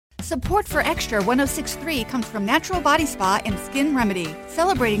Support for Extra 106.3 comes from Natural Body Spa and Skin Remedy,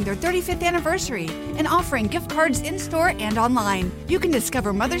 celebrating their 35th anniversary and offering gift cards in-store and online. You can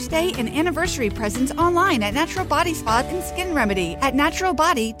discover Mother's Day and anniversary presents online at Natural Body Spa and Skin Remedy at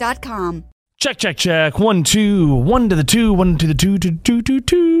naturalbody.com. Check. 1, 2, 1 to the 2, 1 to the 2,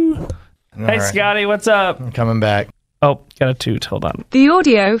 2. Hey, right. Scotty, what's up? I'm coming back. Oh, got a toot. Hold on. The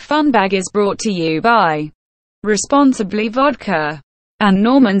audio fun bag is brought to you by Responsibly Vodka and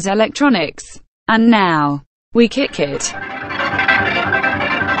Norman's Electronics. And now, we kick it.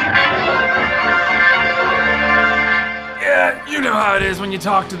 Yeah, you know how it is when you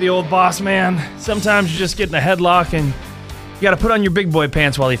talk to the old boss man. Sometimes you just get in a headlock and you gotta put on your big boy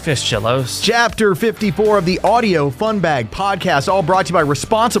pants while you fish chillos. Chapter 54 of the Audio Fun Bag podcast, all brought to you by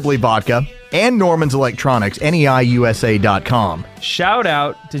Responsibly Vodka and Norman's Electronics, NEIUSA.com. Shout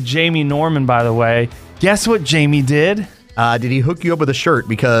out to Jamie Norman, by the way. Guess what Jamie did? Did he hook you up with a shirt?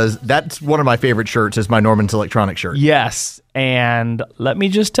 Because that's one of my favorite shirts is my Norman's Electronics shirt. Yes, and let me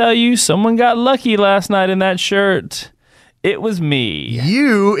just tell you, someone got lucky last night in that shirt. It was me.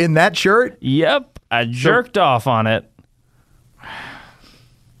 You in that shirt? Yep, I jerked off on it.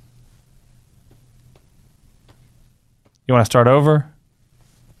 You want to start over?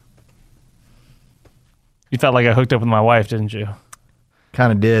 You felt like I hooked up with my wife, didn't you?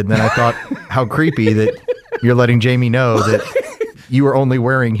 Kind of did. And then I thought, how creepy that you're letting Jamie know that you were only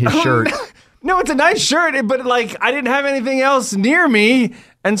wearing his shirt. No, it's a nice shirt, but like I didn't have anything else near me,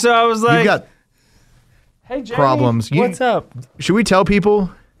 and so I was like, You got "Hey, Jamie, problems. What's up?" Should we tell people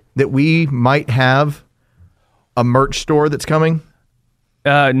that we might have a merch store that's coming?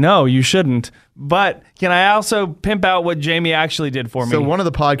 No, you shouldn't. But can I also pimp out what Jamie actually did for me? So one of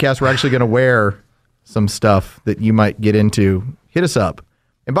the podcasts, we're actually going to wear some stuff that you might get into. Hit us up.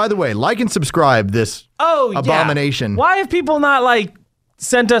 And by the way, like and subscribe this abomination. Yeah. Why have people not like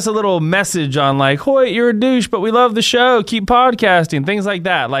sent us a little message on like, Hoyt, you're a douche, but we love the show. Keep podcasting, things like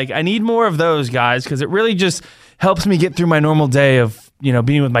that. Like I need more of those guys because it really just helps me get through my normal day of,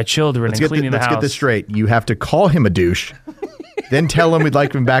 being with my children and cleaning the house. Let's get this straight. You have to call him a douche, then tell him we'd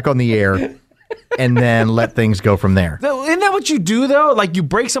like him back on the air, and then let things go from there. Isn't that what you do, though? Like, you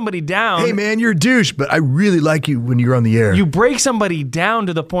break somebody down. Hey, man, you're a douche, but I really like you when you're on the air. You break somebody down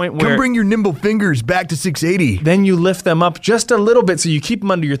to the point where... Come bring your nimble fingers back to 680. Then you lift them up just a little bit so you keep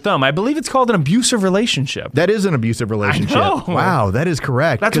them under your thumb. I believe it's called an abusive relationship. That is an abusive relationship. I know. Wow, that is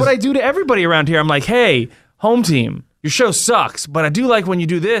correct. That's what I do to everybody around here. I'm like, hey, home team, your show sucks, but I do like when you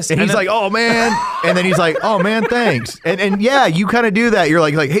do this. And he's like, oh, man. And then he's like, oh, man, thanks. And yeah, you kind of do that. You're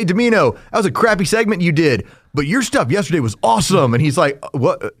like, hey, Domino, that was a crappy segment you did, but your stuff yesterday was awesome. And he's like,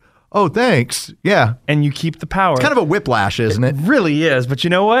 what? Oh, thanks. Yeah. And you keep the power. It's kind of a whiplash, isn't it? It really is. But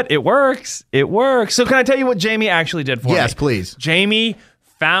you know what? It works. It works. So can I tell you what Jamie actually did for me? Yes, please. Jamie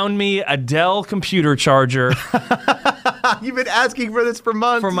found me a Dell computer charger. You've been asking for this for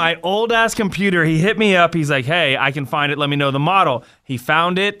months. For my old-ass computer. He hit me up. He's like, hey, I can find it. Let me know the model. He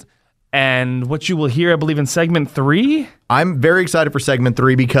found it. And what you will hear, I believe, in segment 3. I'm very excited for segment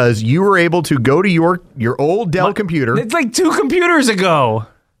 3 because you were able to go to your old Dell computer. It's like 2 computers ago.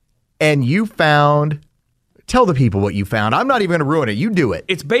 And you found... Tell the people what you found. I'm not even going to ruin it. You do it.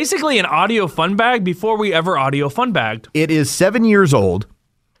 It's basically an audio fun bag before we ever audio fun bagged. It is 7 years old.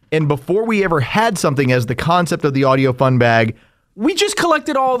 And before we ever had something as the concept of the audio fun bag, we just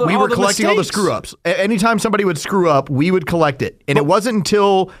collected all the We were collecting all the screw ups. Anytime somebody would screw up, we would collect it. And it wasn't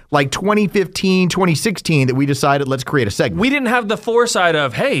until like 2015, 2016 that we decided let's create a segment. We didn't have the foresight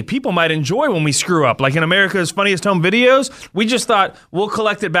of, hey, people might enjoy when we screw up. Like in America's Funniest Home Videos, we just thought we'll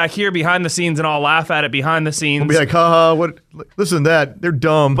collect it back here behind the scenes and I'll laugh at it behind the scenes. We'll be like, haha, what? Listen to that. They're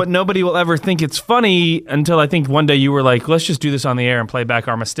dumb. But nobody will ever think it's funny until I think one day you were like, let's just do this on the air and play back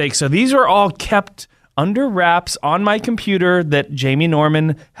our mistakes. So these are all kept under wraps on my computer that Jamie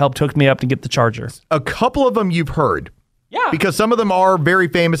Norman helped hook me up to get the charger. A couple of them you've heard. Yeah. Because some of them are very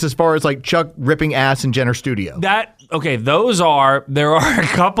famous as far as like Chuck ripping ass in Jenner Studio. There are a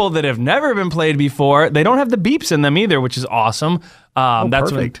couple that have never been played before. They don't have the beeps in them either, which is awesome.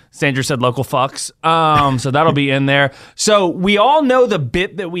 That's perfect. when Sandra said local fucks. So that'll be in there. So we all know the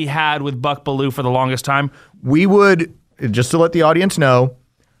bit that we had with Buck Bellew for the longest time. We would, just to let the audience know,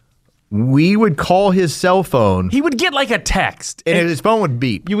 we would call his cell phone. He would get like a text. And his phone would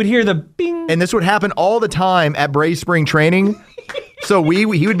beep. You would hear the bing. And this would happen all the time at Bray's spring training. So he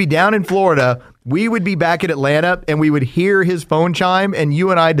would be down in Florida. We would be back in Atlanta, and we would hear his phone chime, and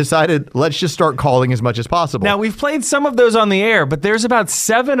you and I decided, let's just start calling as much as possible. Now, we've played some of those on the air, but there's about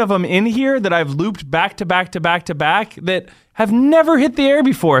 7 of them in here that I've looped back to back to back to back that have never hit the air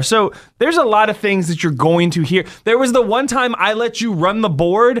before. So there's a lot of things that you're going to hear. There was the one time I let you run the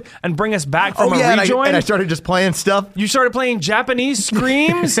board and bring us back from a rejoin. And I started just playing stuff. You started playing Japanese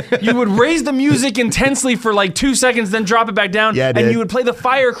screams. You would raise the music intensely for like 2 seconds, then drop it back down. Yeah, I did. And you would play the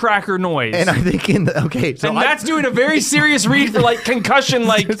firecracker noise. And I think that's doing a very serious read for like concussion.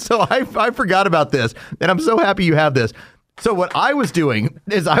 Like, so I forgot about this, and I'm so happy you have this. So what I was doing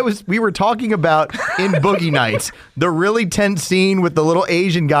is we were talking about in Boogie Nights, the really tense scene with the little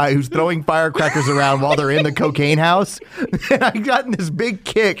Asian guy who's throwing firecrackers around while they're in the cocaine house. And I got in this big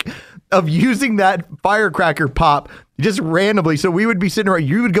kick of using that firecracker pop just randomly. So we would be sitting around,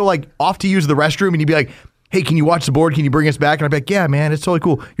 you would go like off to use the restroom and you'd be like, hey, can you watch the board? Can you bring us back? And I'd be like, yeah, man, it's totally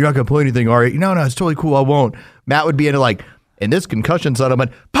cool. You're not going to play anything, are you? No, it's totally cool. I won't. Matt would be into like, in this concussion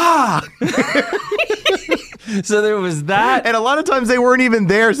settlement, pa! So there was that. And a lot of times they weren't even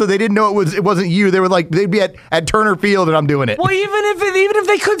there, so they didn't know it wasn't you. They were like, they'd be at Turner Field and I'm doing it. Well, even if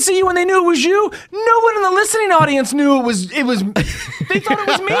they could see you and they knew it was you, no one in the listening audience knew it was they thought it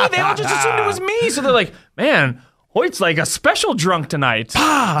was me. They all just assumed it was me. So they're like, man, Hoyt's like a special drunk tonight.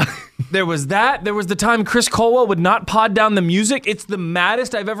 There was that. There was the time Chris Colwell would not pod down the music. It's the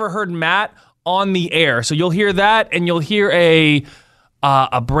maddest I've ever heard Matt on the air. So you'll hear that, and you'll hear a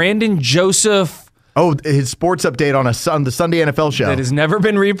Brandon Joseph. Oh, his sports update on the Sunday NFL show. That has never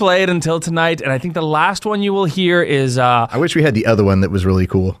been replayed until tonight. And I think the last one you will hear is... I wish we had the other one that was really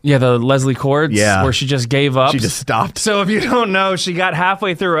cool. Yeah, the Leslie Cords, yeah, where she just gave up. She just stopped. So if you don't know, she got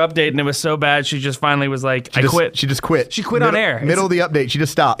halfway through her update and it was so bad, she just finally was like, I quit. She just quit. She quit on air. Middle of the update, she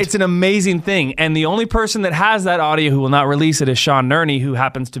just stopped. It's an amazing thing. And the only person that has that audio who will not release it is Sean Nerney, who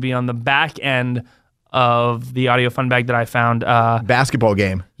happens to be on the back end of the audio fun bag that I found. Basketball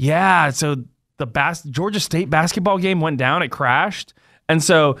game. Yeah, so... the Georgia State basketball game went down. It crashed. And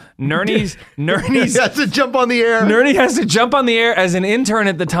so Nerney's has to jump on the air. Nerney has to jump on the air as an intern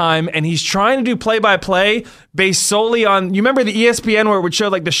at the time, and he's trying to do play-by-play based solely on, you remember the ESPN where it would show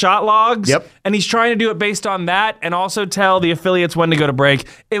like the shot logs? Yep. And he's trying to do it based on that and also tell the affiliates when to go to break.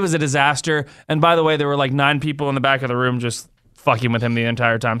 It was a disaster. And by the way, there were like 9 people in the back of the room just fucking with him the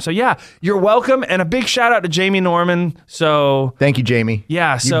entire time. So yeah, you're welcome, and a big shout out to Jamie Norman. So thank you, Jamie.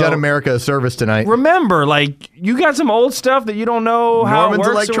 Yeah, you've done America a service tonight. Remember, like, you got some old stuff that you don't know how Norman's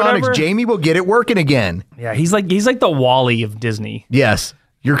it works Electronics. Or whatever. Jamie will get it working again. Yeah, he's like the Wally of Disney. Yes,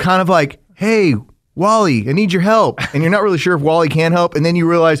 you're kind of like, hey, Wally, I need your help, and you're not really sure if Wally can help, and then you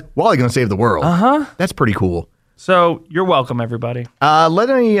realize Wally's gonna save the world. That's pretty cool. So you're welcome, everybody. Let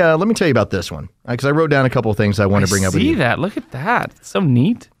me tell you about this one, because I wrote down a couple of things I want to bring up with you. See that? Look at that. It's so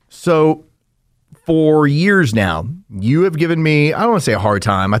neat. So for years now, you have given me, I don't want to say a hard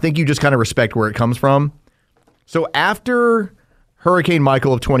time. I think you just kind of respect where it comes from. So after Hurricane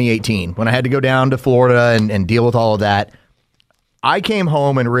Michael of 2018, when I had to go down to Florida and deal with all of that, I came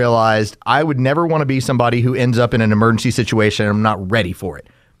home and realized I would never want to be somebody who ends up in an emergency situation and I'm not ready for it.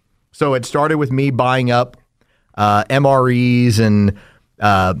 So it started with me buying up MREs and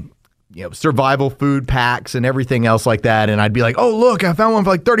survival food packs and everything else like that, and I'd be like, oh look, I found one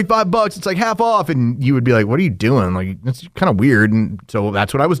for like $35, it's like half off, and you would be like, what are you doing? Like, that's kind of weird. And so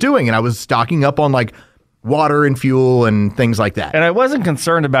that's what I was doing, and I was stocking up on like water and fuel and things like that. And I wasn't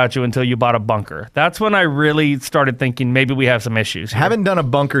concerned about you until you bought a bunker. That's when I really started thinking maybe we have some issues here. Haven't done a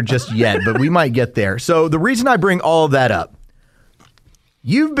bunker just yet, but we might get there. So the reason I bring all of that up,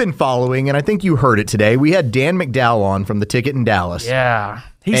 you've been following, and I think you heard it today. We had Dan McDowell on from The Ticket in Dallas. Yeah.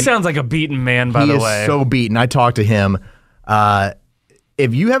 He sounds like a beaten man, by the way. He is so beaten. I talked to him.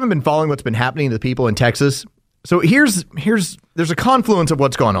 If you haven't been following what's been happening to the people in Texas, so there's a confluence of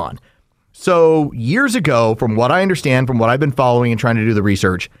what's going on. So years ago, from what I understand, from what I've been following and trying to do the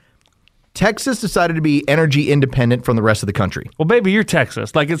research, Texas decided to be energy independent from the rest of the country. Well, baby, you're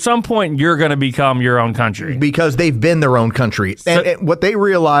Texas. Like, at some point, you're going to become your own country. Because they've been their own country. And what they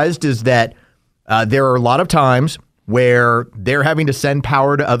realized is that there are a lot of times where they're having to send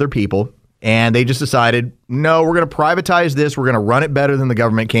power to other people, and they just decided, no, we're going to privatize this, we're going to run it better than the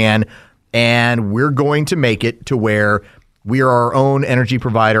government can, and we're going to make it to where we are our own energy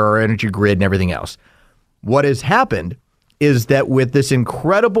provider, our energy grid, and everything else. What has happened is that with this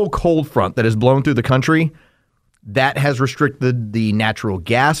incredible cold front that has blown through the country, that has restricted the natural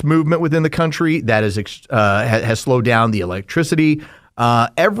gas movement within the country. That has slowed down the electricity.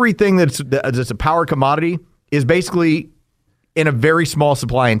 Everything that's a power commodity is basically in a very small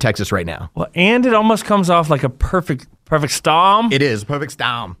supply in Texas right now. Well, and it almost comes off like a perfect storm. It is a perfect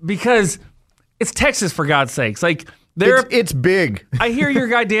storm because it's Texas, for God's sakes. Like, it's big. I hear your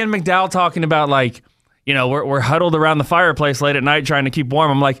guy Dan McDowell talking about, like, we're huddled around the fireplace late at night trying to keep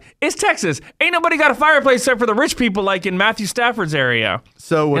warm. I'm like, it's Texas. Ain't nobody got a fireplace except for the rich people, like in Matthew Stafford's area.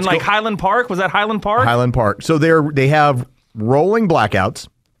 So in like Highland Park. Was that Highland Park? Highland Park. So they have rolling blackouts,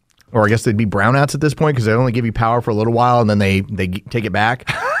 or I guess they'd be brownouts at this point because they only give you power for a little while and then they take it back.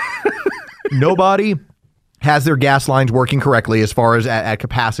 Nobody has their gas lines working correctly as far as at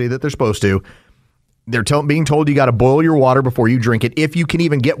capacity that they're supposed to. They're being told you got to boil your water before you drink it, if you can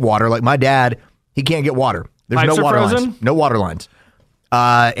even get water. Like my dad, he can't get water. There's Pipes no water frozen? lines. No water lines.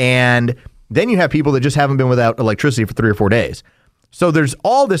 And then you have people that just haven't been without electricity for 3 or 4 days. So there's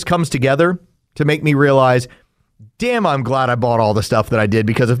all this comes together to make me realize, damn, I'm glad I bought all the stuff that I did,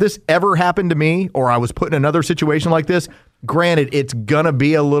 because if this ever happened to me or I was put in another situation like this, granted, it's going to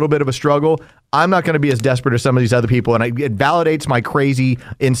be a little bit of a struggle. I'm not going to be as desperate as some of these other people, and it validates my crazy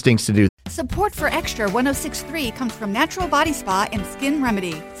instincts to do. Support for Extra 106.3 comes from Natural Body Spa and Skin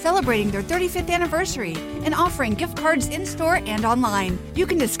Remedy, celebrating their 35th anniversary and offering gift cards in-store and online. You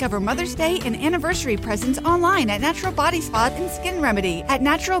can discover Mother's Day and anniversary presents online at Natural Body Spa and Skin Remedy at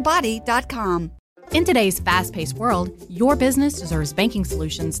naturalbody.com. In today's fast-paced world, your business deserves banking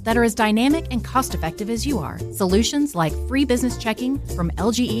solutions that are as dynamic and cost-effective as you are. Solutions like free business checking from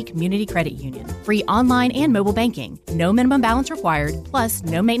LGE Community Credit Union, free online and mobile banking, no minimum balance required, plus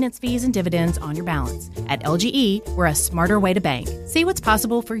no maintenance fees and dividends on your balance. At LGE, we're a smarter way to bank. See what's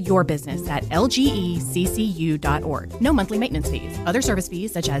possible for your business at lgeccu.org. No monthly maintenance fees. Other service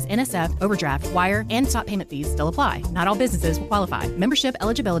fees such as NSF, overdraft, wire, and stop payment fees still apply. Not all businesses will qualify. Membership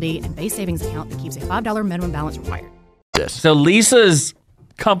eligibility and base savings account that keeps a $5 minimum balance required. So Lisa's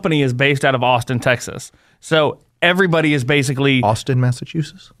company is based out of Austin, Texas. So everybody is basically... Austin,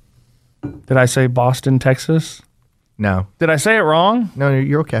 Massachusetts? Did I say Boston, Texas? No. Did I say it wrong? No,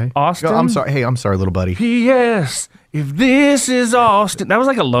 you're okay. Austin? No, I'm sorry. Hey, I'm sorry, little buddy. P.S. If this is Austin... That was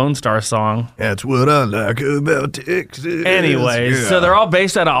like a Lone Star song. That's what I like about Texas. Anyways, so they're all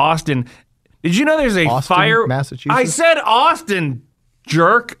based out of Austin. Did you know there's a Austin, Massachusetts? I said Austin,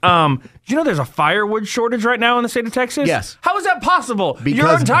 jerk. Did you know there's a firewood shortage right now in the state of Texas? Yes. How is that possible? Your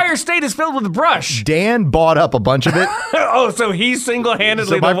Because entire state is filled with brush. Dan bought up a bunch of it. Oh, so he's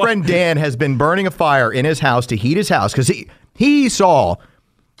single-handedly So my friend Dan has been burning a fire in his house to heat his house because he saw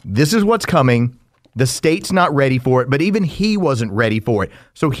this is what's coming. The state's not ready for it, but even he wasn't ready for it.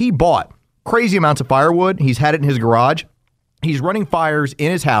 So he bought crazy amounts of firewood. He's had it in his garage. He's running fires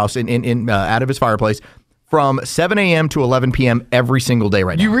in his house in out of his fireplace from 7 a.m. to 11 p.m. every single day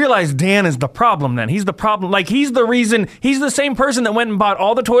right now. You realize Dan is the problem then. He's the problem. Like, he's the reason. He's the same person that went and bought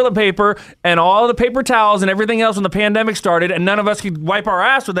all the toilet paper and all the paper towels and everything else when the pandemic started, and none of us could wipe our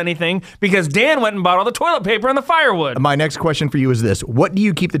ass with anything because Dan went and bought all the toilet paper and the firewood. My next question for you is this. What do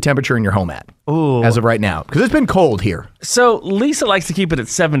you keep the temperature in your home at Ooh. as of right now? Because it's been cold here. So Lisa likes to keep it at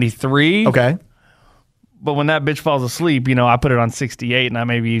 73. Okay. But when that bitch falls asleep, I put it on 68 and I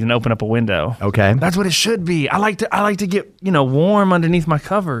maybe even open up a window. Okay. That's what it should be. I like to get, warm underneath my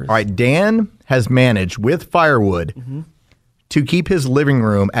covers. All right. Dan has managed with firewood to keep his living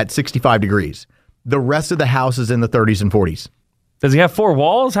room at 65 degrees. The rest of the house is in the 30s and 40s. Does he have 4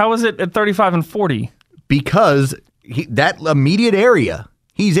 walls? How is it at 35 and 40? Because that immediate area,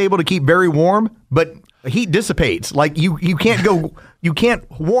 he's able to keep very warm, but heat dissipates. Like you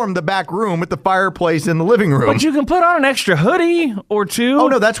can't warm the back room with the fireplace in the living room. But you can put on an extra hoodie or two. Oh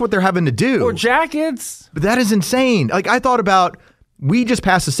no, that's what they're having to do. Or jackets. But that is insane. Like I thought about, we just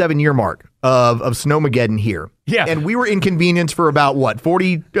passed the 7-year mark of Snowmageddon here. Yeah. And we were inconvenienced for about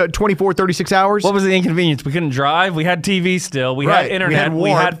 24, 36 hours? What was the inconvenience? We couldn't drive. We had TV still. We had internet. We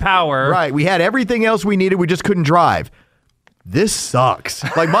had power. Right. We had everything else we needed. We just couldn't drive. This sucks.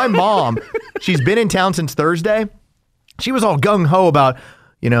 Like my mom, she's been in town since Thursday. She was all gung ho about,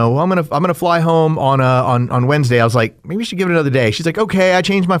 I'm gonna fly home on Wednesday. I was like, maybe we should give it another day. She's like, okay, I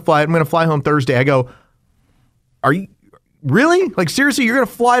changed my flight. I'm gonna fly home Thursday. I go, are you really? Like seriously, you're gonna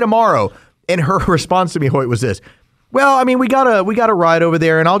fly tomorrow? And her response to me, Hoyt, was this. Well, I mean, we got a ride over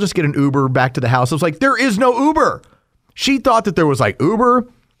there, and I'll just get an Uber back to the house. I was like, there is no Uber. She thought that there was like Uber,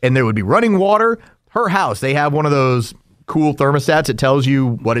 and there would be running water. Her house, they have one of those cool thermostats. It tells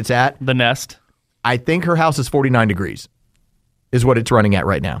you what it's at. The Nest. I think her house is 49 degrees is what it's running at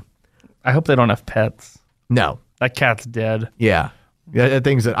right now. I hope they don't have pets. No. That cat's dead. Yeah. That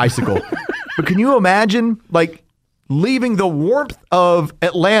thing's an icicle. But can you imagine, like, leaving the warmth of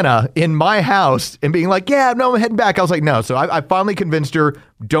Atlanta in my house and being like, yeah, no, I'm heading back. I was like, no. So I finally convinced her,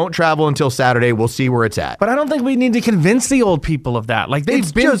 don't travel until Saturday. We'll see where it's at. But I don't think we need to convince the old people of that. Like,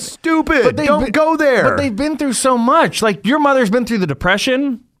 It's just stupid. Don't go there. But they've been through so much. Like, your mother's been through the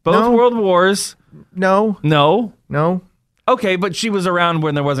Depression, both No. World Wars. No. No. No. Okay, but she was around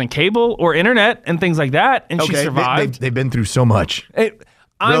when there wasn't cable or internet and things like that, and she survived. They've been through so much.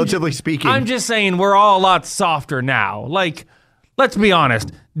 Relatively speaking. I'm just saying we're all a lot softer now. Like, let's be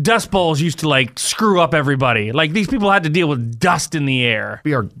honest. Dust bowls used to, like, screw up everybody. Like, these people had to deal with dust in the air.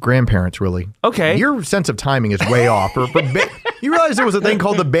 Be our grandparents, really. Okay. Your sense of timing is way off. You realize there was a thing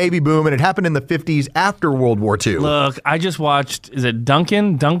called the baby boom, and it happened in the 50s after World War II. Look, I just watched, is it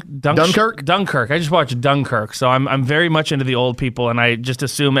Dunkirk? Dunkirk. I just watched Dunkirk, so I'm very much into the old people, and I just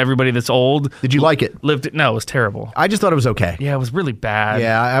assume everybody that's old. Did you like it? Lived it. No, it was terrible. I just thought it was okay. Yeah, it was really bad.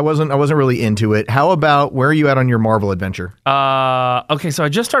 Yeah, I wasn't really into it. How about, where are you at on your Marvel adventure? Okay, so I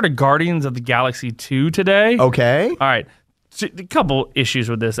just started Guardians of the Galaxy 2 today. Okay. All right. So, a couple issues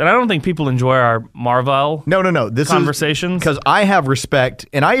with this, and I don't think people enjoy our Marvel this conversations. Because I have respect,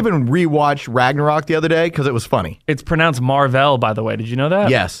 and I even rewatched Ragnarok the other day because it was funny. It's pronounced Marvel, by the way. Did you know that?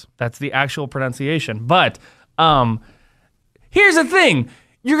 Yes. That's the actual pronunciation. But here's the thing.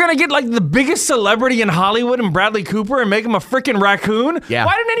 You're going to get like the biggest celebrity in Hollywood and Bradley Cooper and make him a freaking raccoon? Yeah.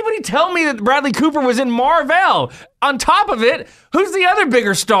 Why didn't anybody tell me that Bradley Cooper was in Marvel? On top of it, who's the other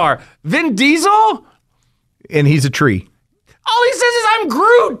bigger star? Vin Diesel? And he's a tree. All he says is, I'm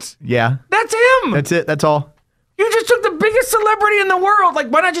Groot. Yeah. That's him. That's it. That's all. You just took the biggest celebrity in the world. Like,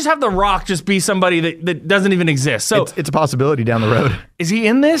 why not just have The Rock just be somebody that doesn't even exist? So it's a possibility down the road. Is he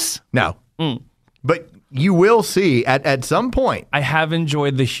in this? No. But you will see at some point. I have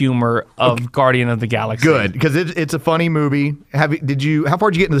enjoyed the humor of Guardian of the Galaxy. Good, because it's a funny movie. How far did you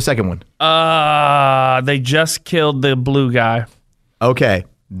get into the second one? They just killed the blue guy. Okay.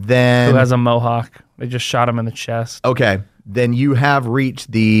 Then who has a mohawk. They just shot him in the chest. Okay. Then you have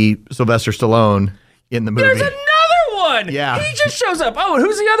reached the Sylvester Stallone in the movie. There's another one. Yeah. He just shows up. Oh, and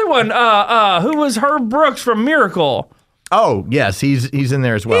who's the other one? Who was Herb Brooks from Miracle? Oh, yes, he's in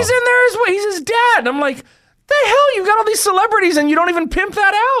there as well. He's in there as well. He's his dad. And I'm like, the hell? You got all these celebrities and you don't even pimp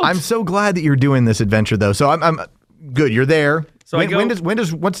that out. I'm so glad that you're doing this adventure though. So I'm good. You're there. So when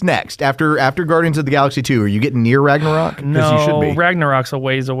does what's next after Guardians of the Galaxy 2? Are you getting near Ragnarok? No, you should be. Ragnarok's a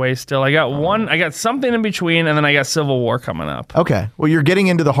ways away still. I got something in between, and then I got Civil War coming up. Okay. Well, you're getting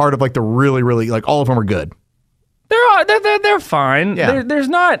into the heart of like the really, really, like all of them are good. They're fine. Yeah. There's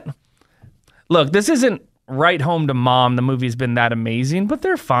not. Look, this isn't Right Home to Mom. The movie's been that amazing, but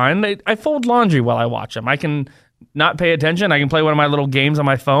they're fine. I fold laundry while I watch them. I can not pay attention. I can play one of my little games on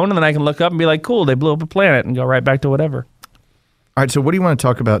my phone, and then I can look up and be like, cool, they blew up a planet, and go right back to whatever. All right, so what do you want to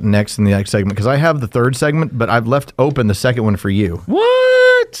talk about next in the next segment? Because I have the third segment, but I've left open the second one for you.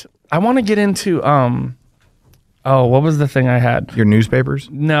 What? I want to get into, what was the thing I had? Your newspapers?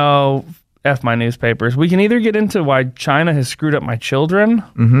 No, F my newspapers. We can either get into why China has screwed up my children,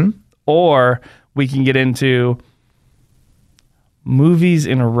 or we can get into movies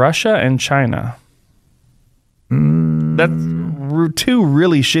in Russia and China. That's two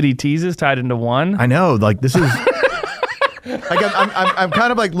really shitty teases tied into one. I know, like this is... Like I'm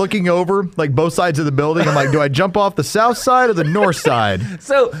kind of like looking over like both sides of the building. I'm like, do I jump off the south side or the north side?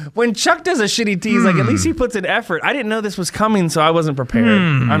 So when Chuck does a shitty tease, like at least he puts an effort. I didn't know this was coming, so I wasn't prepared.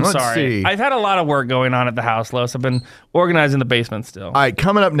 I'm sorry. See. I've had a lot of work going on at the house, Los. I've been organizing the basement still. All right,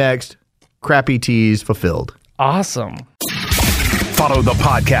 coming up next, crappy tease fulfilled. Awesome. Follow the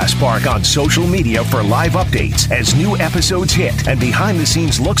Podcast Park on social media for live updates as new episodes hit and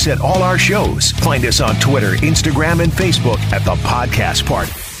behind-the-scenes looks at all our shows. Find us on Twitter, Instagram, and Facebook at the Podcast Park.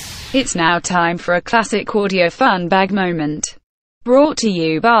 It's now time for a classic audio fun bag moment. Brought to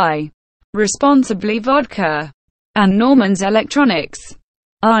you by Responsibly Vodka and Norman's Electronics.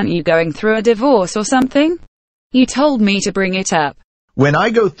 Aren't you going through a divorce or something? You told me to bring it up. When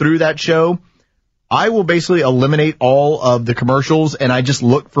I go through that show, I will basically eliminate all of the commercials, and I just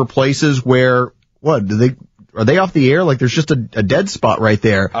look for places where, are they off the air? Like there's just a dead spot right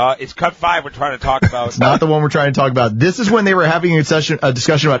there. It's cut 5 we're trying to talk about. It's not the one we're trying to talk about. This is when they were having a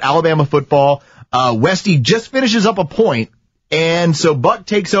discussion about Alabama football. Westy just finishes up a point, and so Buck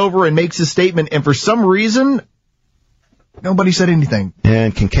takes over and makes a statement, and for some reason, nobody said anything.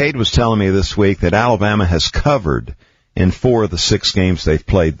 And Kincaid was telling me this week that Alabama has covered in 4 of the 6 games they've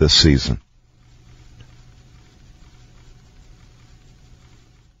played this season.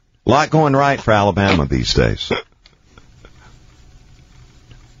 A lot going right for Alabama these days.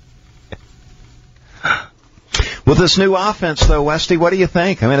 With this new offense, though, Westy, what do you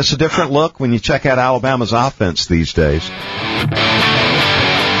think? I mean, it's a different look when you check out Alabama's offense these days.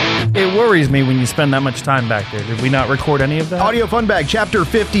 It worries me when you spend that much time back there. Did we not record any of that? Audio Fun Bag, Chapter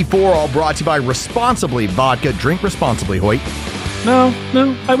 54, all brought to you by Responsibly Vodka. Drink responsibly, Hoyt. No,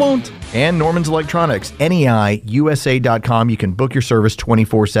 I won't. And Norman's Electronics, NEIUSA.com. You can book your service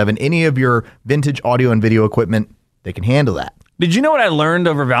 24/7. Any of your vintage audio and video equipment, they can handle that. Did you know what I learned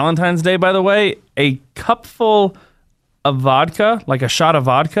over Valentine's Day, by the way? A cupful of vodka, like a shot of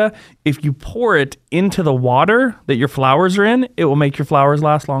vodka, if you pour it into the water that your flowers are in, it will make your flowers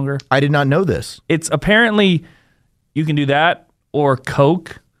last longer. I did not know this. It's apparently, you can do that or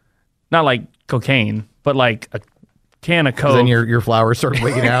Coke, not like cocaine, but like a can of Coke. Then your flowers start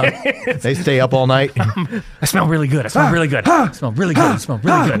wigging out. They stay up all night. I smell really good. I smell really good. I smell really good. I smell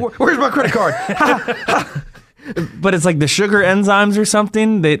really good. Where's my credit card? But it's like the sugar enzymes or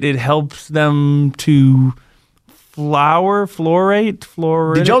something that it helps them to florate.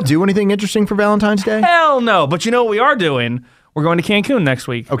 Did y'all do anything interesting for Valentine's Day? Hell no. But you know what we are doing? We're going to Cancun next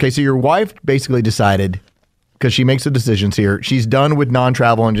week. Okay, so your wife basically decided, because she makes the decisions here, she's done with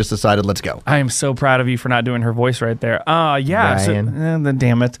non-travel and just decided, let's go. I am so proud of you for not doing her voice right there. Yeah. Brian. Then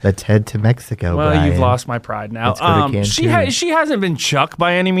damn it. Let's head to Mexico, Well, Brian. you've lost my pride now. Let's go to Cancun. She hasn't been Chuck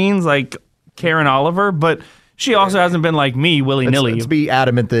by any means, like Karen Oliver, but she also hasn't been like me, willy-nilly. Let's be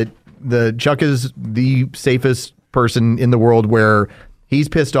adamant that the Chuck is the safest person in the world, where he's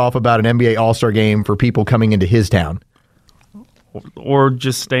pissed off about an NBA All-Star game for people coming into his town. Or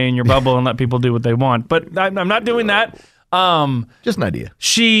just stay in your bubble and let people do what they want. But I'm not doing that. Just an idea.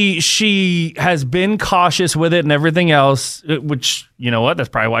 She has been cautious with it and everything else, which, you know what, that's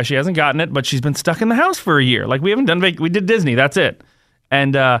probably why she hasn't gotten it, but she's been stuck in the house for a year. Like, we haven't done we did Disney, that's it.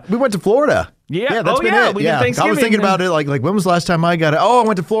 And we went to Florida. Yeah, that's been it. We did Thanksgiving. I was thinking about it like when was the last time I got it? Oh, I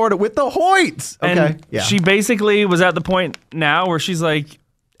went to Florida with the Hoyts. Okay. And she basically was at the point now where she's like,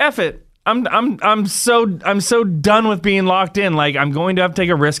 F it. I'm so done with being locked in. Like, I'm going to have to take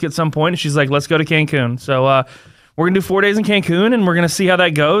a risk at some point. And she's like, let's go to Cancun. So we're gonna do 4 days in Cancun, and we're gonna see how that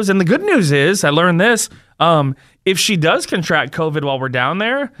goes. And the good news is, I learned this. If she does contract COVID while we're down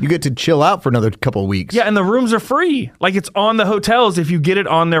there, you get to chill out for another couple of weeks. Yeah, and the rooms are free. Like, it's on the hotels if you get it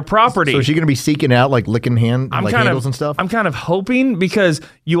on their property. So is she going to be seeking out, like, licking handles and stuff? I'm kind of hoping, because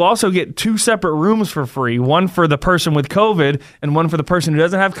you also get 2 separate rooms for free. One for the person with COVID and one for the person who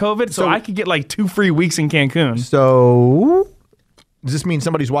doesn't have COVID. So I could get like 2 free weeks in Cancun. So does this mean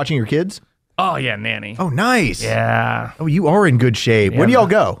somebody's watching your kids? Oh, yeah, nanny. Oh, nice. Yeah. Oh, you are in good shape. Yeah, when do y'all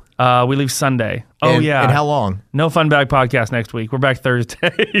go? We leave Sunday. And yeah. And how long? No Fun Bag podcast next week. We're back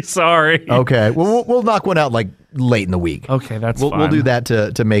Thursday. Sorry. Okay. Well, we'll knock one out like late in the week. Okay, that's fine. We'll do that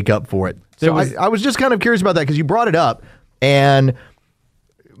to make up for it. So I was just kind of curious about that because you brought it up, and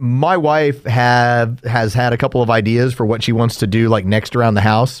my wife has had a couple of ideas for what she wants to do like next around the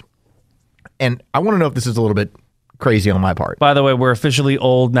house, and I want to know if this is a little bit crazy on my part. By the way, we're officially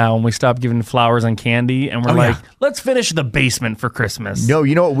old now, and we stopped giving flowers and candy, and we're let's finish the basement for Christmas. No,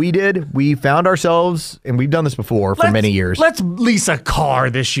 you know what we did? We found ourselves, and we've done this before for many years. Let's lease a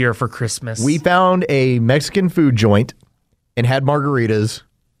car this year for Christmas. We found a Mexican food joint and had margaritas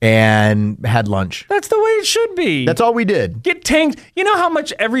and had lunch. That's the way it should be. That's all we did. Get tanked. You know how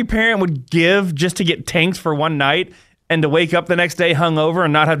much every parent would give just to get tanked for one night? And to wake up the next day hungover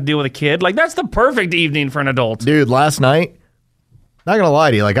and not have to deal with a kid? Like, that's the perfect evening for an adult. Dude, last night, not going to lie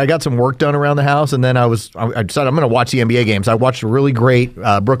to you, like, I got some work done around the house, and then I decided I'm going to watch the NBA games. I watched a really great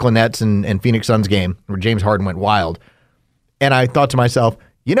Brooklyn Nets and Phoenix Suns game where James Harden went wild. And I thought to myself,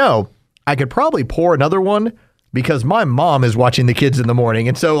 you know, I could probably pour another one because my mom is watching the kids in the morning.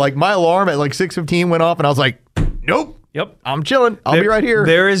 And so, like, my alarm at like 6:15 went off, and I was like, nope. Yep. I'm chilling. I'll be right here.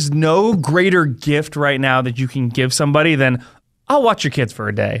 There is no greater gift right now that you can give somebody than, I'll watch your kids for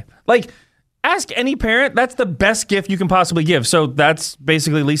a day. Like, ask any parent. That's the best gift you can possibly give. So that's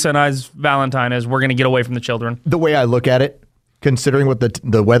basically Lisa and I's Valentine, is we're going to get away from the children. The way I look at it, considering what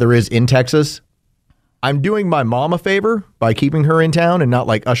the weather is in Texas, I'm doing my mom a favor by keeping her in town and not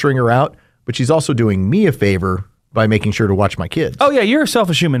like ushering her out. But she's also doing me a favor by making sure to watch my kids. Oh, yeah, you're a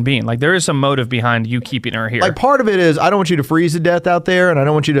selfish human being. Like, there is some motive behind you keeping her here. Like, part of it is I don't want you to freeze to death out there, and I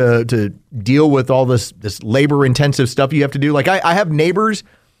don't want you to deal with all this labor-intensive stuff you have to do. Like, I have neighbors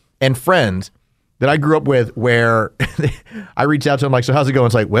and friends that I grew up with where I reached out to them like, so how's it going?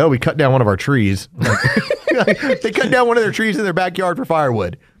 It's like, well, we cut down one of our trees. They cut down one of their trees in their backyard for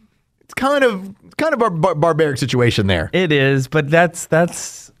firewood. It's kind of a barbaric situation there. It is, but that's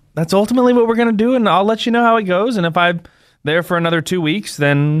ultimately what we're going to do, and I'll let you know how it goes. And if I'm there for another 2 weeks,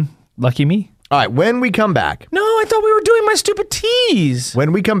 then lucky me. All right, when we come back. No, I thought we were doing my stupid tease.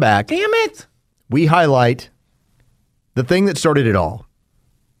 When we come back. Damn it. We highlight the thing that started it all.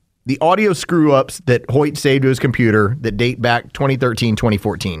 The audio screw-ups that Hoyt saved to his computer that date back 2013,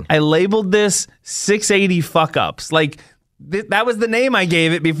 2014. I labeled this 680 fuck-ups. Like, that was the name I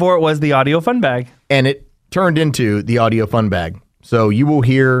gave it before it was the Audio Fun Bag. And it turned into the Audio Fun Bag. So you will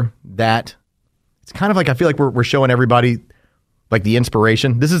hear that. It's kind of like, I feel like we're showing everybody like the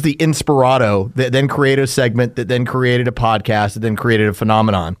inspiration. This is the Inspirato that then created a segment, that then created a podcast, that then created a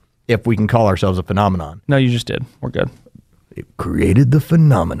phenomenon, if we can call ourselves a phenomenon. No, you just did. We're good. It created the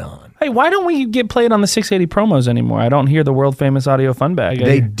phenomenon. Hey, why don't we get played on the 680 promos anymore? I don't hear the world famous audio fun bag.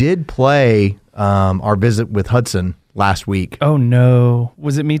 They did play our visit with Hudson last week. Oh, no.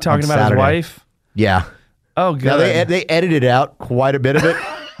 Was it me talking about Saturday. his wife? Yeah. Oh, good. Now, they edited out quite a bit of it,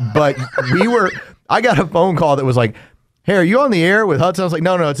 but I got a phone call that was like, hey, are you on the air with Hudson? I was like,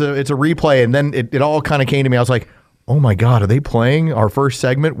 no, it's a replay. And then it all kind of came to me. I was like, oh my God, are they playing our first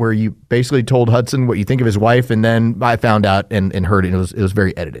segment where you basically told Hudson what you think of his wife? And then I found out and heard it. It was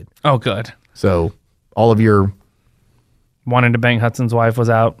very edited. Oh, good. So all of your wanting to bang Hudson's wife was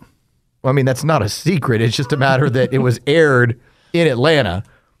out. Well, I mean, that's not a secret. It's just a matter that it was aired in Atlanta,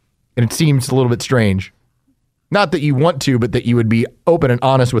 and it seems a little bit strange. Not that you want to, but that you would be open and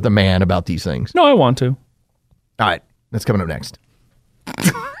honest with a man about these things. No, I want to. All right, that's coming up next.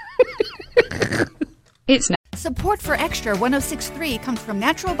 Support for Extra 106.3 comes from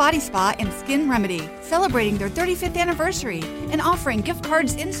Natural Body Spa and Skin Remedy, celebrating their 35th anniversary and offering gift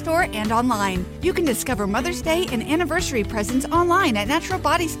cards in-store and online. You can discover Mother's Day and anniversary presents online at Natural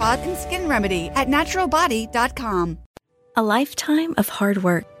Body Spa and Skin Remedy at naturalbody.com. A lifetime of hard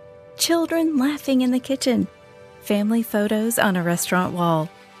work, children laughing in the kitchen, family photos on a restaurant wall,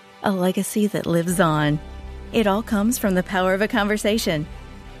 a legacy that lives on. It all comes from the power of a conversation.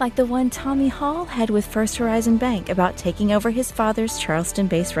 Like the one Tommy Hall had with First Horizon Bank about taking over his father's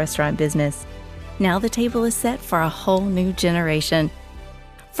Charleston-based restaurant business. Now the table is set for a whole new generation.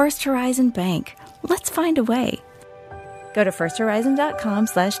 First Horizon Bank. Let's find a way. Go to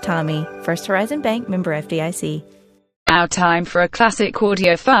firsthorizon.com/Tommy. First Horizon Bank, member FDIC. Now time for a classic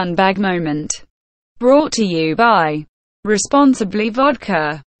audio fun bag moment. Brought to you by Responsibly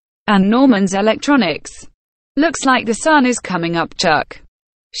Vodka and Norman's Electronics. Looks like the sun is coming up, Chuck.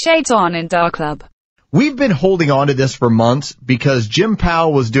 Shades on in Dark Club. We've been holding on to this for months because Jim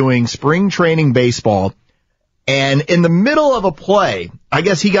Powell was doing spring training baseball, and in the middle of a play, I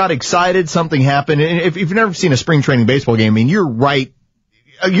guess he got excited, something happened. And if you've never seen a spring training baseball game, I mean,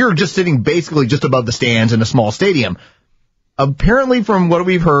 you're just sitting basically just above the stands in a small stadium. Apparently, from what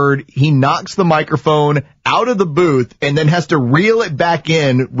we've heard, he knocks the microphone out of the booth and then has to reel it back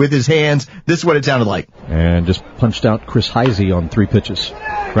in with his hands. This is what it sounded like. And just punched out Chris Heisey on 3 pitches.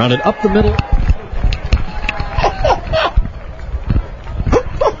 Grounded up the middle.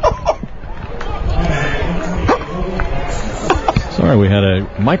 Sorry, we had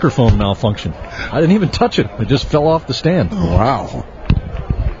a microphone malfunction. I didn't even touch it. It just fell off the stand. Wow.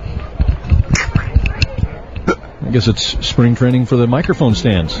 I guess it's spring training for the microphone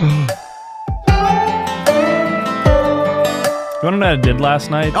stands. You want to know what I did last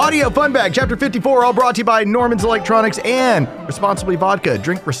night? Audio Fun Bag, Chapter 54, all brought to you by Norman's Electronics and Responsibly Vodka.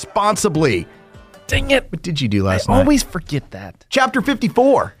 Drink responsibly. Dang it. What did you do last night? I always forget that. Chapter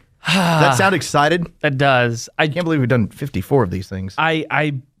 54. Does that sound excited? It does. I can't believe we've done 54 of these things.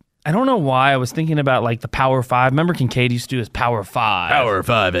 I don't know why I was thinking about like the Power 5. Remember Kincaid used to do his Power 5? Power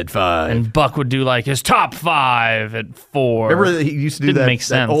 5 at 5. And Buck would do like his top 5 at 4. Remember he used to do Didn't that, make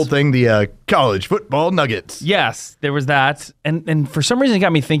sense. that old thing, the college football nuggets. Yes, there was that. And for some reason it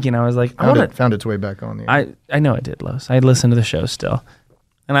got me thinking. I was like, Found its way back on the air. I know it did, Los. I listen to the show still.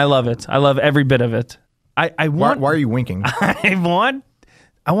 And I love it. I love every bit of it. I want. Why are you winking?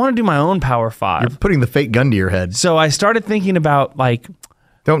 I want to do my own Power 5. You're putting the fake gun to your head. So I started thinking about like,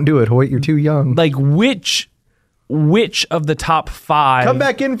 don't do it, Hoyt. You're too young. like which of the top 5 Come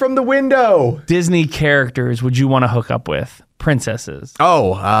back in from the window. Disney characters would you want to hook up with? Princesses.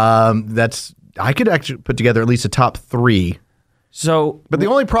 Oh, I could actually put together at least a top 3. So, but the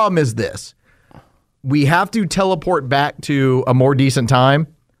only problem is this: we have to teleport back to a more decent time.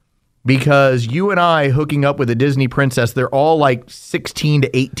 Because you and I hooking up with a Disney princess, they're all like 16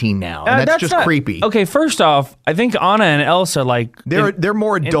 to 18 now. And that's just creepy. Okay, first off, I think Anna and Elsa, like... They're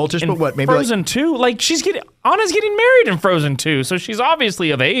more adultish, but what? Maybe Frozen 2? Like, Anna's getting married in Frozen 2, so she's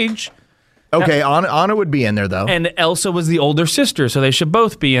obviously of age. Okay, Anna would be in there, though. And Elsa was the older sister, so they should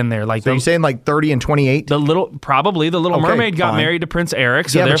both be in there. Like, so you're saying like 30 and 28? Probably. The Little Mermaid got married to Prince Eric.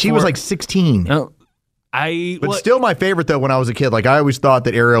 So but she was like 16. Still my favorite, though, when I was a kid. Like, I always thought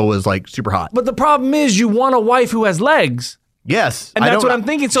that Ariel was, like, super hot. But the problem is you want a wife who has legs. Yes. And that's what I'm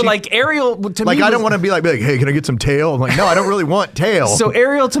thinking. So, like, Ariel, to me... Like, I don't want to be like, hey, can I get some tail? I'm like, no, I don't really want tail. So,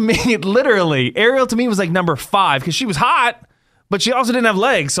 Ariel to me, Ariel to me was, like, number 5, because she was hot, but she also didn't have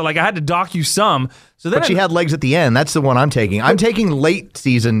legs. So, like, I had to dock you some. So then but she had legs at the end. That's the one I'm taking. I'm taking late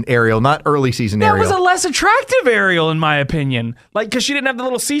season Ariel, not early season Ariel. That was a less attractive Ariel, in my opinion. Like, because she didn't have the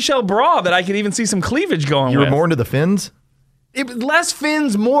little seashell bra that I could even see some cleavage going with. You were more into the fins? Less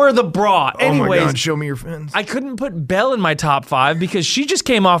fins, more the bra. Anyways, oh my God, show me your fins. I couldn't put Belle in my top 5 because she just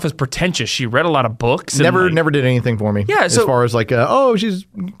came off as pretentious. She read a lot of books. And Never did anything for me. Yeah, as far as like, she's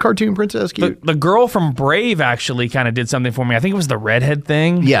cartoon princess cute. The girl from Brave actually kind of did something for me. I think it was the redhead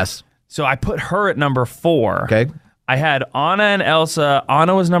thing. Yes. So I put her at number 4. Okay. I had Anna and Elsa.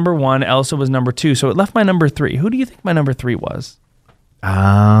 Anna was number 1. Elsa was number 2. So it left my number 3. Who do you think my number 3 was?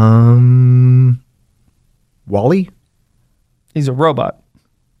 Wally? He's a robot.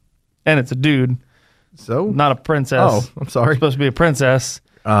 And it's a dude. So? Not a princess. Oh, I'm sorry. It's supposed to be a princess.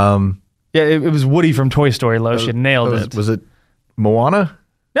 Yeah, it was Woody from Toy Story, Lotion. Nailed it. Was it Moana?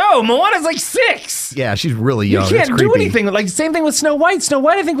 No, Moana's like 6. Yeah, she's really young. You can't do anything. Like, same thing with Snow White. Snow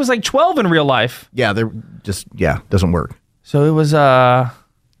White, I think, was like 12 in real life. Yeah, they're just, doesn't work. So it was,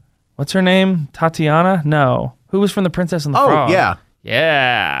 what's her name? Tatiana? No. Who was from The Princess and the Frog? Oh, yeah.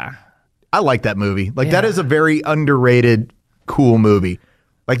 Yeah. I like that movie. Like, that is a very underrated, cool movie.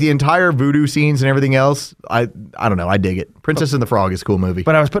 Like, the entire voodoo scenes and everything else, I don't know. I dig it. Princess and the Frog is a cool movie.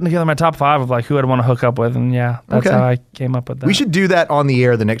 But I was putting together my top 5 of, like, who I'd want to hook up with, and that's how I came up with that. We should do that on the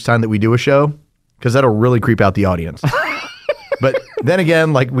air the next time that we do a show, because that'll really creep out the audience. But then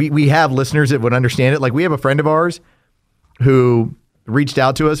again, like, we have listeners that would understand it. Like, we have a friend of ours who reached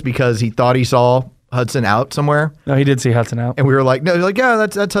out to us because he thought he saw Hudson out somewhere. No, he did see Hudson out. And we were like, yeah,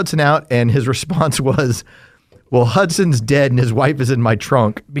 that's Hudson out. And his response was, well, Hudson's dead and his wife is in my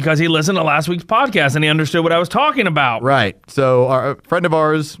trunk. Because he listened to last week's podcast and he understood what I was talking about. Right. So a friend of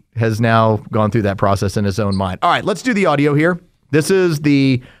ours has now gone through that process in his own mind. All right, let's do the audio here. This is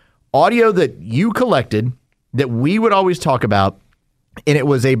the audio that you collected that we would always talk about. And it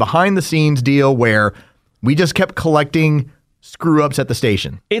was a behind-the-scenes deal where we just kept collecting screw-ups at the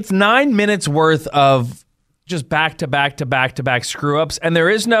station. It's 9 minutes worth of just back-to-back screw-ups. And there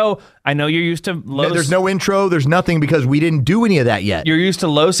is no, I know you're used to Los. There's no intro. There's nothing because we didn't do any of that yet. You're used to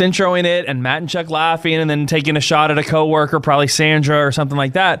Los introing it and Matt and Chuck laughing and then taking a shot at a coworker, probably Sandra or something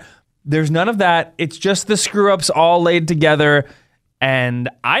like that. There's none of that. It's just the screw-ups all laid together. And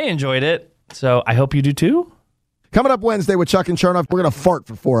I enjoyed it. So I hope you do too. Coming up Wednesday with Chuck and Chernoff, we're going to fart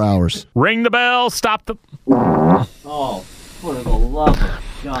for 4 hours. Ring the bell. Stop the... Oh, for the love of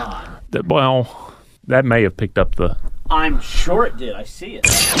God. Well, that may have picked up the... I'm sure it did. I see it.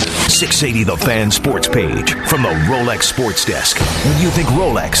 680 The Fan Sports Page from the Rolex Sports Desk. When you think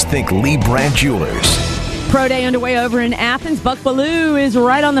Rolex, think Lee Brandt Jewelers. Pro Day underway over in Athens. Buck Bellew is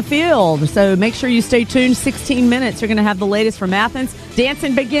right on the field, so make sure you stay tuned. 16 minutes. You're going to have the latest from Athens.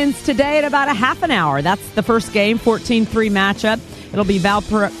 Dancing begins today at about a half an hour. That's the first game, 14-3 matchup. It'll be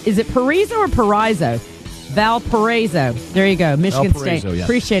is it Parizo or Parizo? Valparaiso. There you go. Michigan State. Yeah.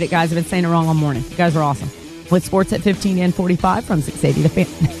 Appreciate it, guys. I've been saying it wrong all morning. You guys are awesome. With sports at 15 and 45 from 680 The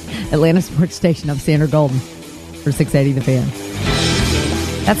Fan. Atlanta Sports Station of Sandra Golden for 680 The Fan.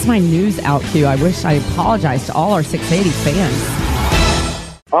 That's my news out cue. I wish I apologized to all our 680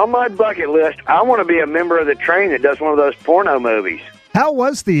 fans. On my bucket list, I want to be a member of the train that does one of those porno movies. How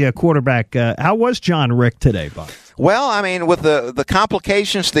was the quarterback? How was John Rick today, Buck? Well, I mean, with the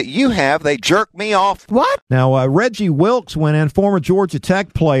complications that you have, they jerked me off. What? Now, Reggie Wilkes went in, former Georgia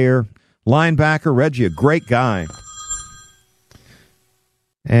Tech player, linebacker. Reggie, a great guy.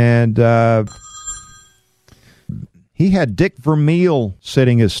 And he had Dick Vermeil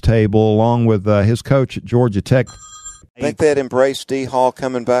sitting at his table along with his coach at Georgia Tech. Think they'd embrace D. Hall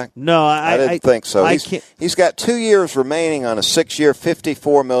coming back? No, I didn't think so. He's got 2 years remaining on a 6-year,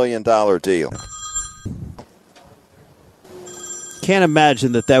 $54 million deal. Can't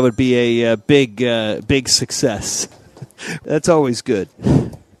imagine that would be a big success. That's always good.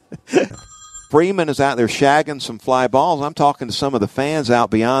 Freeman is out there shagging some fly balls. I'm talking to some of the fans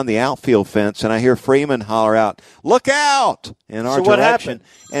out beyond the outfield fence, and I hear Freeman holler out, "Look out!" in our direction. What happened?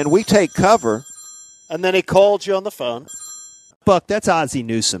 And we take cover. And then he called you on the phone. Buck, that's Ozzie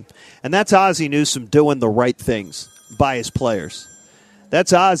Newsome. And that's Ozzie Newsome doing the right things by his players.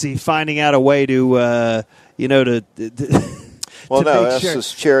 That's Ozzie finding out a way to well, no, that's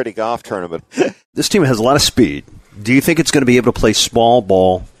his charity golf tournament. This team has a lot of speed. Do you think it's going to be able to play small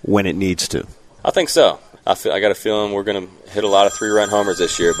ball when it needs to? I think so. I got a feeling we're going to hit a lot of 3-run homers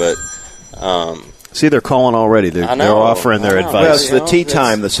this year, but see, they're calling already. They're offering their advice. Well, it's the tea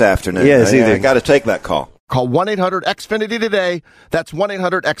time this afternoon. Yeah, I got to take that call. Call 1-800-XFINITY today. That's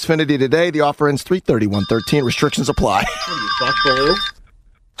 1-800-XFINITY today. The offer ends 3/31/13. Restrictions apply. What are you, Buck Bellew?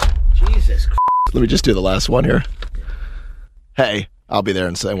 Jesus Christ. Let me just do the last one here. Hey, I'll be there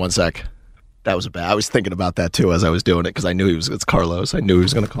in 1 sec. That was bad. I was thinking about that, too, as I was doing it, because I knew it's Carlos. I knew he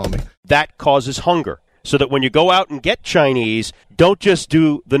was going to call me. That causes hunger. so that when you go out and get Chinese, don't just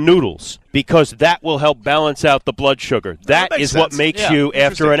do the noodles, because that will help balance out the blood sugar. That is what makes you,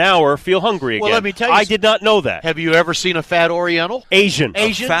 after an hour, feel hungry again. Well, let me tell you. I did not know that. Have you ever seen a fat Oriental? Asian.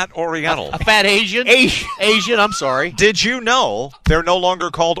 A fat Oriental. A fat Asian? Asian, I'm sorry. Did you know they're no longer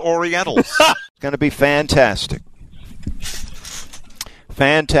called Orientals? It's going to be fantastic.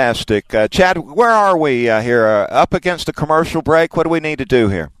 Fantastic. Chad, where are we here? Up against the commercial break? What do we need to do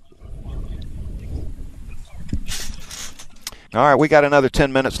here? All right, we got another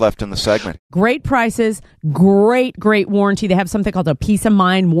 10 minutes left in the segment. Great prices, great warranty. They have something called a peace of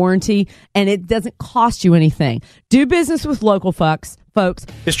mind warranty, and it doesn't cost you anything. Do business with local folks.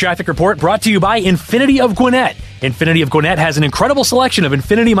 This traffic report brought to you by Infinity of Gwinnett. Infinity of Gwinnett has an incredible selection of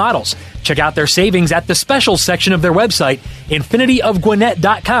Infinity models. Check out their savings at the specials section of their website,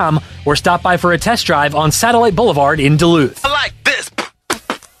 infinityofgwinnett.com, or stop by for a test drive on Satellite Boulevard in Duluth. I like this. I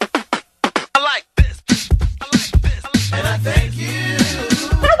like this. I like this. And I thank you.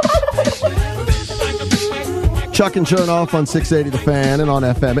 Chuck and Chernoff on 680 The Fan and on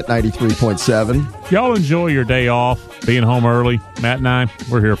FM at 93.7. Y'all enjoy your day off, being home early. Matt and I,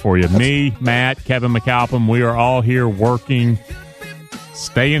 we're here for you. Me, Matt, Kevin McAlpin, we are all here working,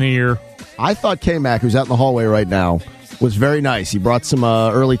 staying here. I thought K-Mac, who's out in the hallway right now, was very nice. He brought some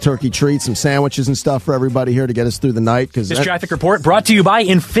early turkey treats, some sandwiches and stuff for everybody here to get us through the night. This traffic report brought to you by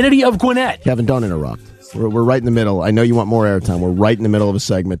Infinity of Gwinnett. Kevin, don't interrupt. We're right in the middle. I know you want more airtime. We're right in the middle of a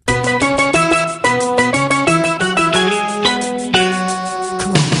segment.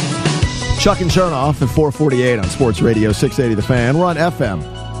 Chuck and Chernoff at 448 on Sports Radio 680 The Fan. We're on FM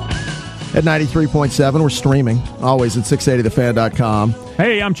at 93.7. We're streaming, always at 680thefan.com.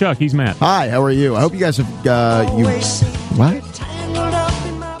 Hey, I'm Chuck. He's Matt. Hi, how are you? I hope you guys have...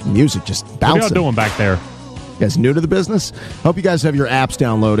 What? Music just bouncing. What are y'all doing back there? You guys new to the business? Hope you guys have your apps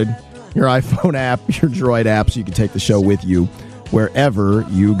downloaded. Your iPhone app, your Droid app, so you can take the show with you wherever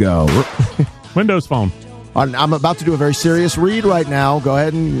you go. Windows Phone. I'm about to do a very serious read right now. Go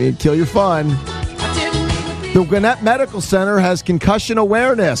ahead and kill your fun. The Gwinnett Medical Center has concussion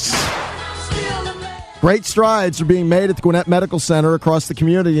awareness. Great strides are being made at the Gwinnett Medical Center across the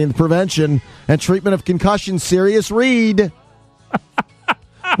community in the prevention and treatment of concussion. Serious read.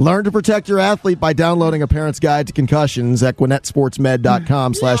 Learn to protect your athlete by downloading a parent's guide to concussions at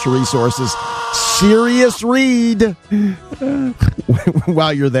GwinnettSportsMed.com/resources. Serious read.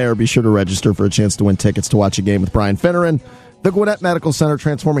 While you're there, be sure to register for a chance to win tickets to watch a game with Brian Finneran. The Gwinnett Medical Center,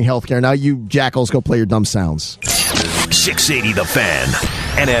 transforming healthcare. Now you jackals go play your dumb sounds. 680 The Fan,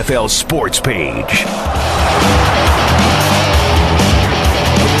 NFL Sports Page.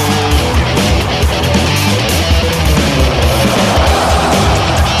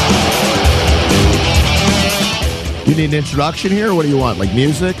 You need an introduction here? What do you want? Like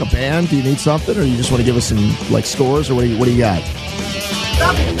music, a band? Do you need something? Or you just want to give us some like scores? Or what do you got?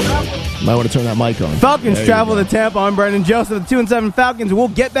 Might want to turn that mic on. Falcons travel to Tampa. I'm Brandon Joseph. The 2-7 Falcons will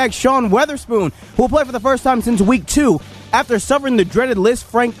get back Sean Weatherspoon, who will play for the first time since week 2 after suffering the dreaded Liz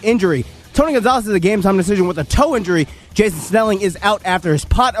Frank injury. Tony Gonzalez is a game-time decision with a toe injury. Jason Snelling is out after his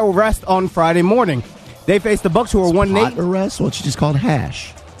pot arrest on Friday morning. They face the Bucs, who are 1-8. Pot arrest? What's you just called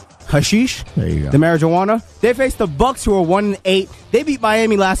hash? Hashish, there you go. The marijuana. They face the Bucs, who are 1-8. They beat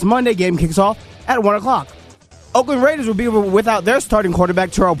Miami last Monday. Game kicks off at 1:00. Oakland Raiders will be without their starting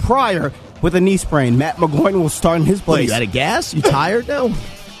quarterback Terrell Pryor with a knee sprain. Matt McGloin will start in his place. What, you out of gas? You tired now? Can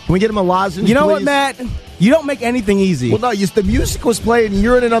we get him a lozenge? You know please? what, Matt? You don't make anything easy. Well, no, the music was playing. And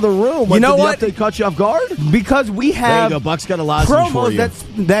you're in another room. You know what? They caught you off guard because we have there you go. Buck's got a lozenge for you.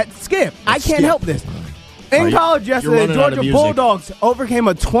 promos that skip. I can't help this. In college yesterday, the Georgia Bulldogs overcame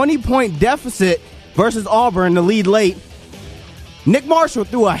a 20-point deficit versus Auburn to lead late. Nick Marshall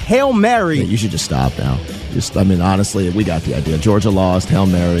threw a Hail Mary. Yeah, you should just stop now. Honestly, we got the idea. Georgia lost, Hail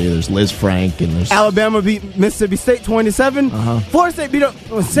Mary, there's Liz Frank, and there's... Alabama beat Mississippi State 27. Florida State beat up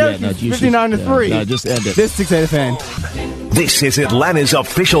Syracuse 59-3. No, just end it. This 680 Fan. This is Atlanta's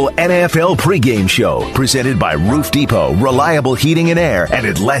official NFL pregame show, presented by Roof Depot, reliable heating and air, and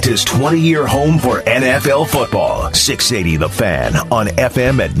Atlanta's 20-year home for NFL football. 680 The Fan on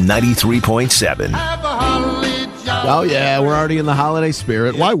FM at 93.7. Oh, yeah, we're already in the holiday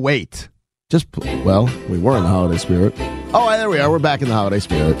spirit. Why wait? We were in the holiday spirit. Oh, there we are. We're back in the holiday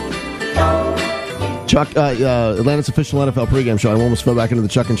spirit. Chuck, Atlanta's official NFL pregame show. I almost fell back into the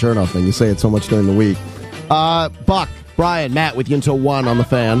Chuck and Chernoff thing. You say it so much during the week. Buck, Brian, Matt with you until 1 on the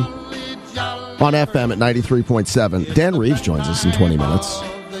Fan. On FM at 93.7. Dan Reeves joins us in 20 minutes.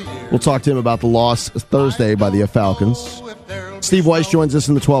 We'll talk to him about the loss Thursday by the Falcons. Steve Weiss joins us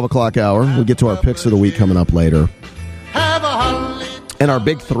in the 12 o'clock hour. We'll get to our picks of the week coming up later. And our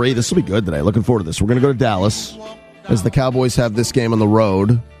big three, this will be good today. Looking forward to this. We're going to go to Dallas as the Cowboys have this game on the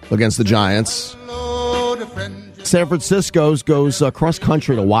road against the Giants. San Francisco goes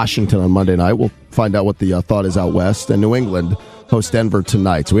cross-country to Washington on Monday night. We'll find out what the thought is out west. And New England hosts Denver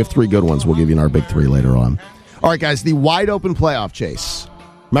tonight. So we have three good ones. We'll give you in our big three later on. All right, guys, the wide-open playoff chase.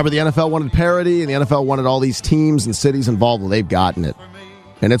 Remember, the NFL wanted parity, and the NFL wanted all these teams and cities involved. Well, they've gotten it.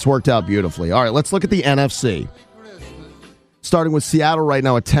 And it's worked out beautifully. All right, let's look at the NFC. Starting with Seattle right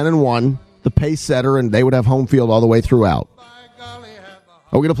now at 10-1, the pace setter, and they would have home field all the way throughout. Are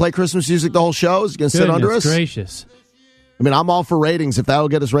we going to play Christmas music the whole show? Is it going to sit under us? Gracious. I mean, I'm all for ratings. If that'll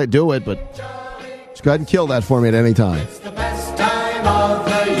get us right, do it, but just go ahead and kill that for me at any time.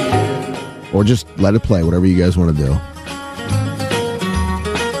 Or just let it play, whatever you guys want to do.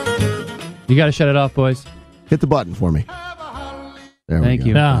 You got to shut it off, boys. Hit the button for me. There Thank we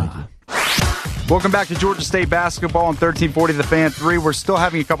you. go. Thank you. Welcome back to Georgia State Basketball on 1340 The Fan 3. We're still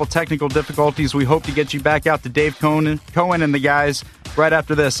having a couple technical difficulties. We hope to get you back out to Dave Cohen and the guys right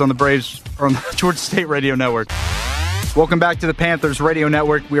after this on the Braves or on the Georgia State Radio Network. Welcome back to the Panthers Radio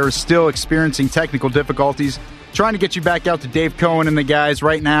Network. We are still experiencing technical difficulties. Trying to get you back out to Dave Cohen and the guys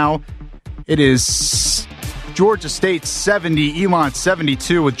right now. It is Georgia State 70, Elon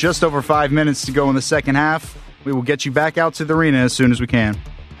 72 with just over 5 minutes to go in the second half. We will get you back out to the arena as soon as we can.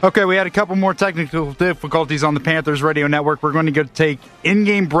 Okay, we had a couple more technical difficulties on the Panthers Radio Network. We're going to go take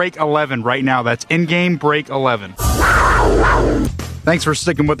in-game break 11 right now. That's in-game break 11. Thanks for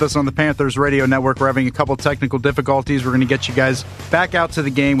sticking with us on the Panthers Radio Network. We're having a couple technical difficulties. We're going to get you guys back out to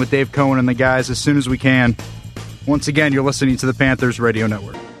the game with Dave Cohen and the guys as soon as we can. Once again, you're listening to the Panthers Radio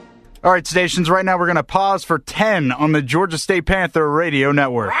Network. All right, stations, right now we're going to pause for 10 on the Georgia State Panther Radio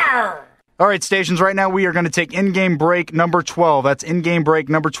Network. All right, stations, right now we are going to take in-game break number 12. That's in-game break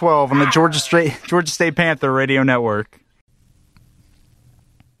number 12 on the Georgia State Panther Radio Network.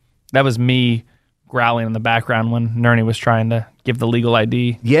 That was me growling in the background when Nerney was trying to give the legal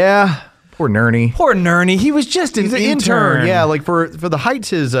ID. Yeah, poor Nerney. Poor Nerney. He was just an intern. Yeah, like for the heights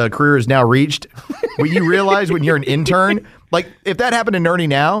his career has now reached. When you realize when you're an intern, like if that happened to Nerney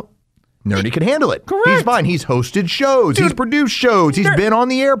now, Nerney can handle it. Correct. He's fine. He's hosted shows. Dude, he's produced shows. He's been on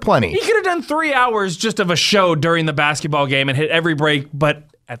the air plenty. He could have done 3 hours just of a show during the basketball game and hit every break, but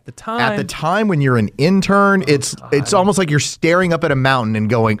at the time when you're an intern, it's almost like you're staring up at a mountain and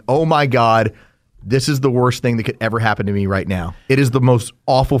going, "Oh my God, this is the worst thing that could ever happen to me right now." It is the most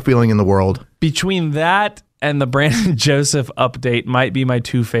awful feeling in the world. Between that and the Brandon Joseph update might be my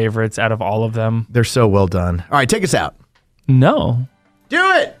two favorites out of all of them. They're so well done. All right, take us out. No. Do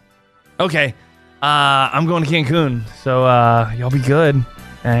it. Okay, I'm going to Cancun, so y'all be good,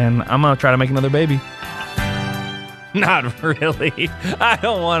 and I'm going to try to make another baby. Not really. I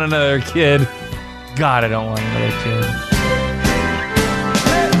don't want another kid. God, I don't want another kid.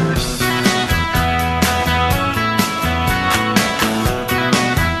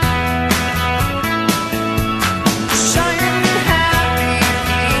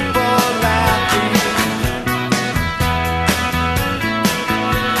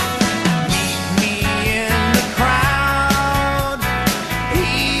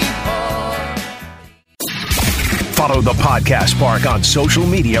 Follow the Podcast Park on social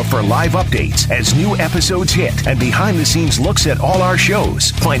media for live updates as new episodes hit and behind-the-scenes looks at all our shows.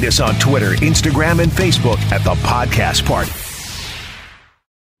 Find us on Twitter, Instagram, and Facebook at the Podcast Park.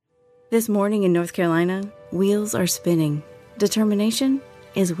 This morning in North Carolina, wheels are spinning. Determination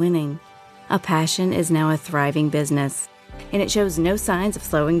is winning. A passion is now a thriving business, and it shows no signs of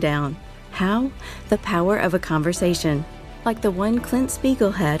slowing down. How? The power of a conversation. Like the one Clint Spiegel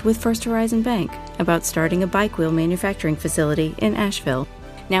had with First Horizon Bank about starting a bike wheel manufacturing facility in Asheville.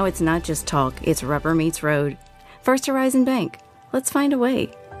 Now it's not just talk, it's rubber meets road. First Horizon Bank. Let's find a way.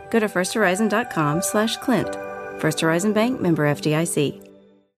 Go to firsthorizon.com/Clint. First Horizon Bank, member FDIC.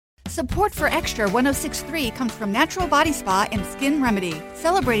 Support for Extra 106.3 comes from Natural Body Spa and Skin Remedy,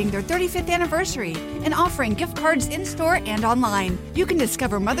 celebrating their 35th anniversary and offering gift cards in-store and online. You can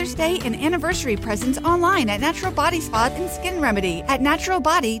discover Mother's Day and anniversary presents online at Natural Body Spa and Skin Remedy at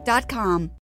naturalbody.com.